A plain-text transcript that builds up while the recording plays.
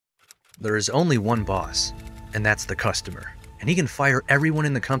There is only one boss, and that's the customer. And he can fire everyone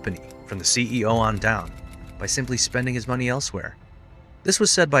in the company, from the CEO on down, by simply spending his money elsewhere. This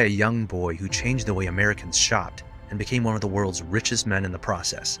was said by a young boy who changed the way Americans shopped and became one of the world's richest men in the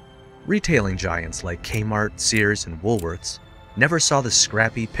process. Retailing giants like Kmart, Sears, and Woolworths never saw the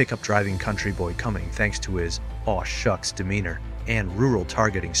scrappy, pickup-driving country boy coming thanks to his "aw shucks" demeanor and rural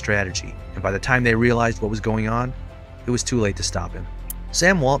targeting strategy, and by the time they realized what was going on, it was too late to stop him.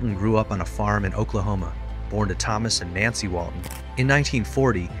 Sam Walton grew up on a farm in Oklahoma, born to Thomas and Nancy Walton. In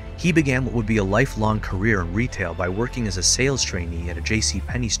 1940, he began what would be a lifelong career in retail by working as a sales trainee at a JC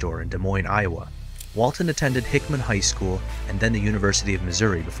Penney store in Des Moines, Iowa. Walton attended Hickman High School and then the University of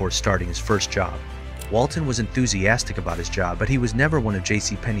Missouri before starting his first job. Walton was enthusiastic about his job, but he was never one of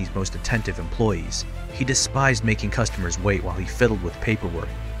JC Penney's most attentive employees. He despised making customers wait while he fiddled with paperwork,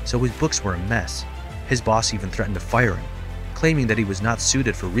 so his books were a mess. His boss even threatened to fire him, claiming that he was not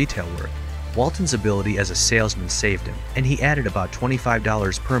suited for retail work. Walton's ability as a salesman saved him, and he added about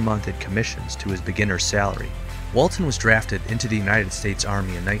 $25 per month in commissions to his beginner's salary. Walton was drafted into the United States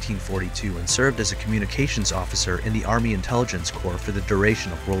Army in 1942 and served as a communications officer in the Army Intelligence Corps for the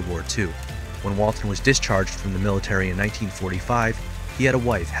duration of World War II. When Walton was discharged from the military in 1945, he had a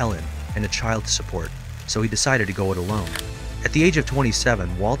wife, Helen, and a child to support, so he decided to go it alone. At the age of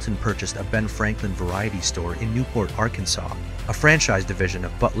 27, Walton purchased a Ben Franklin variety store in Newport, Arkansas, a franchise division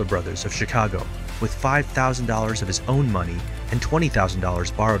of Butler Brothers of Chicago, with $5,000 of his own money and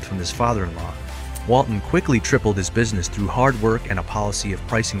 $20,000 borrowed from his father-in-law. Walton quickly tripled his business through hard work and a policy of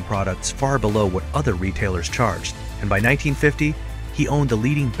pricing products far below what other retailers charged, and by 1950, he owned the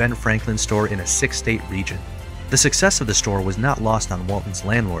leading Ben Franklin store in a 6-state region. The success of the store was not lost on Walton's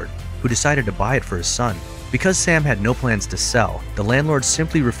landlord, who decided to buy it for his son. Because Sam had no plans to sell, the landlord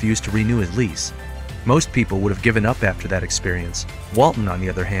simply refused to renew his lease. Most people would have given up after that experience. Walton, on the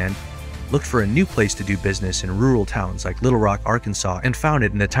other hand, looked for a new place to do business in rural towns like Little Rock, Arkansas, and found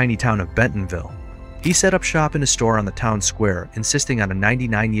it in the tiny town of Bentonville. He set up shop in a store on the town square, insisting on a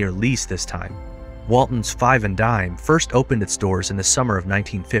 99-year lease this time. Walton's Five and Dime first opened its doors in the summer of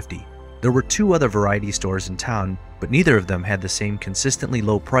 1950. There were 2 other variety stores in town, but neither of them had the same consistently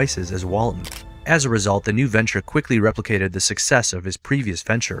low prices as Walton. As a result, the new venture quickly replicated the success of his previous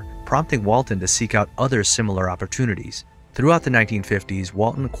venture, prompting Walton to seek out other similar opportunities. Throughout the 1950s,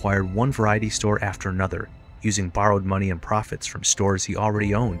 Walton acquired one variety store after another, using borrowed money and profits from stores he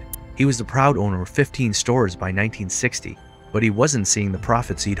already owned. He was the proud owner of 15 stores by 1960, but he wasn't seeing the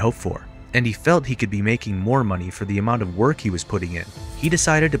profits he'd hoped for, and he felt he could be making more money for the amount of work he was putting in. He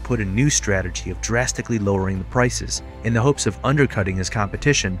decided to put a new strategy of drastically lowering the prices in the hopes of undercutting his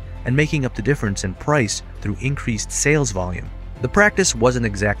competition and making up the difference in price through increased sales volume. The practice wasn't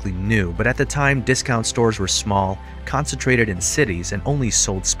exactly new, but at the time discount stores were small, concentrated in cities, and only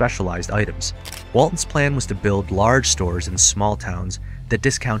sold specialized items. Walton's plan was to build large stores in small towns that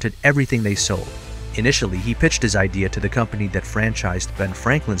discounted everything they sold. Initially, he pitched his idea to the company that franchised Ben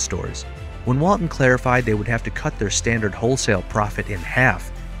Franklin stores. When Walton clarified they would have to cut their standard wholesale profit in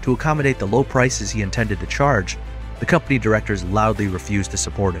half to accommodate the low prices he intended to charge, the company directors loudly refused to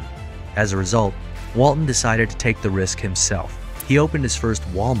support him. As a result, Walton decided to take the risk himself. He opened his first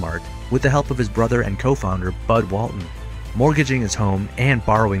Wal-Mart with the help of his brother and co-founder Bud Walton, mortgaging his home and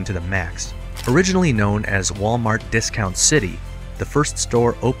borrowing to the max. Originally known as Wal-Mart Discount City, the first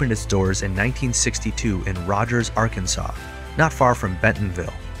store opened its doors in 1962 in Rogers, Arkansas, not far from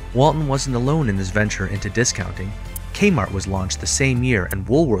Bentonville. Walton wasn't alone in this venture into discounting. Kmart was launched the same year and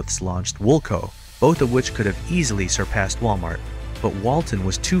Woolworths launched Woolco, both of which could have easily surpassed Walmart. But Walton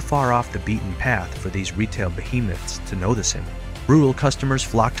was too far off the beaten path for these retail behemoths to notice him. Rural customers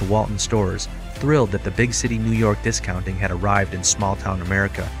flocked to Walton stores, thrilled that the big city New York discounting had arrived in small-town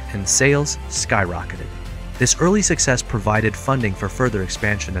America, and sales skyrocketed. This early success provided funding for further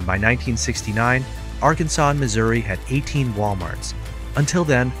expansion, and by 1969, Arkansas and Missouri had 18 Wal-Marts. Until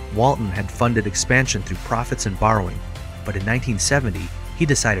then, Walton had funded expansion through profits and borrowing, but in 1970, he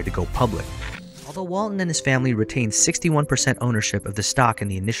decided to go public. Although Walton and his family retained 61% ownership of the stock in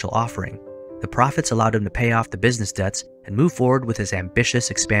the initial offering, the profits allowed him to pay off the business debts and move forward with his ambitious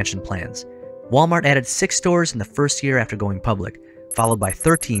expansion plans. Walmart added 6 stores in the first year after going public, followed by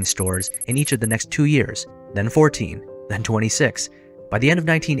 13 stores in each of the next 2 years, then 14, then 26. By the end of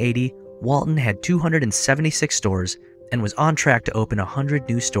 1980, Walton had 276 stores and was on track to open 100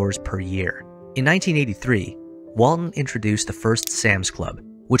 new stores per year. In 1983, Walton introduced the first Sam's Club,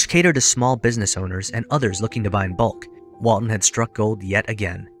 which catered to small business owners and others looking to buy in bulk. Walton had struck gold yet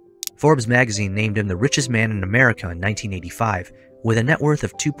again. Forbes magazine named him the richest man in America in 1985, with a net worth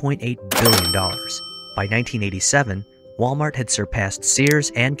of $2.8 billion. By 1987, Walmart had surpassed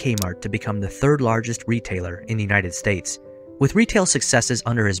Sears and Kmart to become the third largest retailer in the United States. With retail successes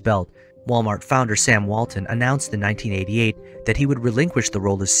under his belt, Walmart founder Sam Walton announced in 1988 that he would relinquish the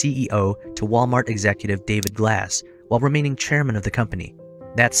role of CEO to Walmart executive David Glass while remaining chairman of the company.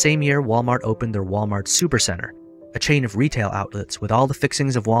 That same year, Walmart opened their Walmart Supercenter, a chain of retail outlets with all the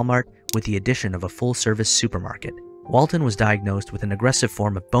fixings of Walmart with the addition of a full-service supermarket. Walton was diagnosed with an aggressive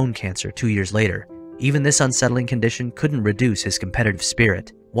form of bone cancer 2 years later. Even this unsettling condition couldn't reduce his competitive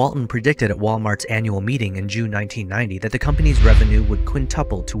spirit. Walton predicted at Walmart's annual meeting in June 1990 that the company's revenue would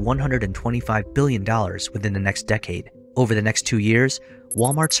quintuple to $125 billion within the next decade. Over the next 2 years,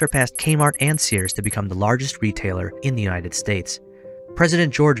 Walmart surpassed Kmart and Sears to become the largest retailer in the United States.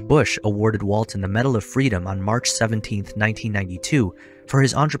 President George Bush awarded Walton the Medal of Freedom on March 17, 1992, for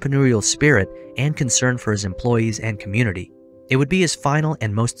his entrepreneurial spirit and concern for his employees and community. It would be his final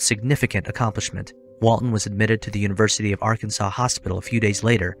and most significant accomplishment. Walton was admitted to the University of Arkansas Hospital a few days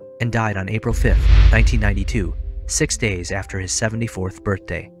later and died on April 5, 1992, 6 days after his 74th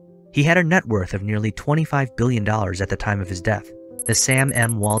birthday. He had a net worth of nearly $25 billion at the time of his death. The Sam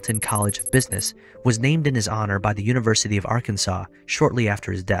M. Walton College of Business was named in his honor by the University of Arkansas shortly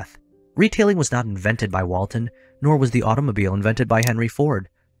after his death. Retailing was not invented by Walton, nor was the automobile invented by Henry Ford.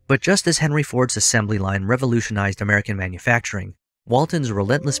 But just as Henry Ford's assembly line revolutionized American manufacturing, Walton's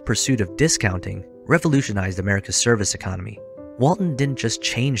relentless pursuit of discounting revolutionized America's service economy. Walton didn't just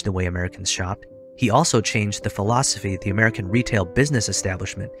change the way Americans shopped, he also changed the philosophy of the American retail business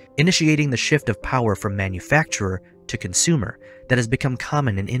establishment, initiating the shift of power from manufacturer to consumer that has become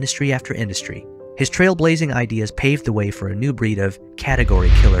common in industry after industry. His trailblazing ideas paved the way for a new breed of category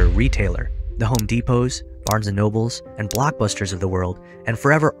killer retailer, the Home Depots, Barnes & Nobles, and Blockbusters of the world, and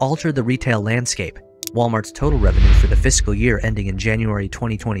forever altered the retail landscape. Walmart's total revenue for the fiscal year ending in January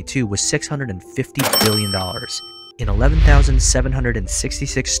 2022 was $650 billion. In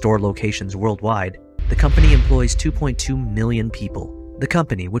 11,766 store locations worldwide, the company employs 2.2 million people. The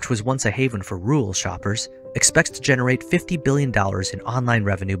company, which was once a haven for rural shoppers, expects to generate $50 billion in online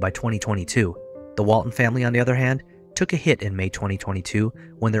revenue by 2022. The Walton family, on the other hand, took a hit in May 2022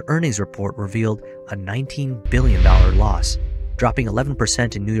 when their earnings report revealed a $19 billion loss, dropping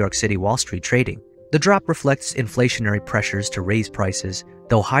 11% in New York City Wall Street trading. The drop reflects inflationary pressures to raise prices,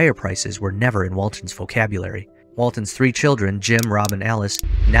 though higher prices were never in Walton's vocabulary. Walton's 3 children, Jim, Rob, and Alice,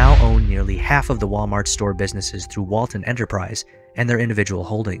 now own nearly half of the Walmart store businesses through Walton Enterprise and their individual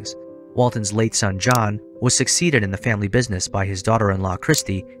holdings. Walton's late son, John, was succeeded in the family business by his daughter-in-law,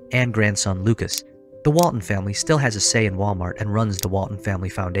 Christy, and grandson, Lucas. The Walton family still has a say in Walmart and runs the Walton Family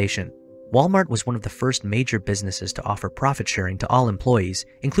Foundation. Walmart was one of the first major businesses to offer profit sharing to all employees,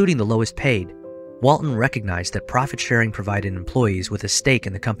 including the lowest paid. Walton recognized that profit sharing provided employees with a stake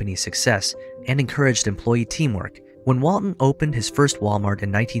in the company's success and encouraged employee teamwork. When Walton opened his first Walmart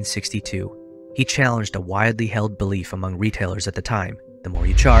in 1962, he challenged a widely held belief among retailers at the time: the more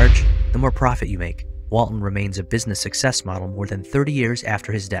you charge, the more profit you make. Walton remains a business success model more than 30 years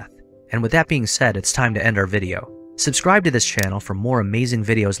after his death. And with that being said, it's time to end our video. Subscribe to this channel for more amazing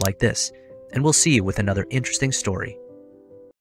videos like this, and we'll see you with another interesting story.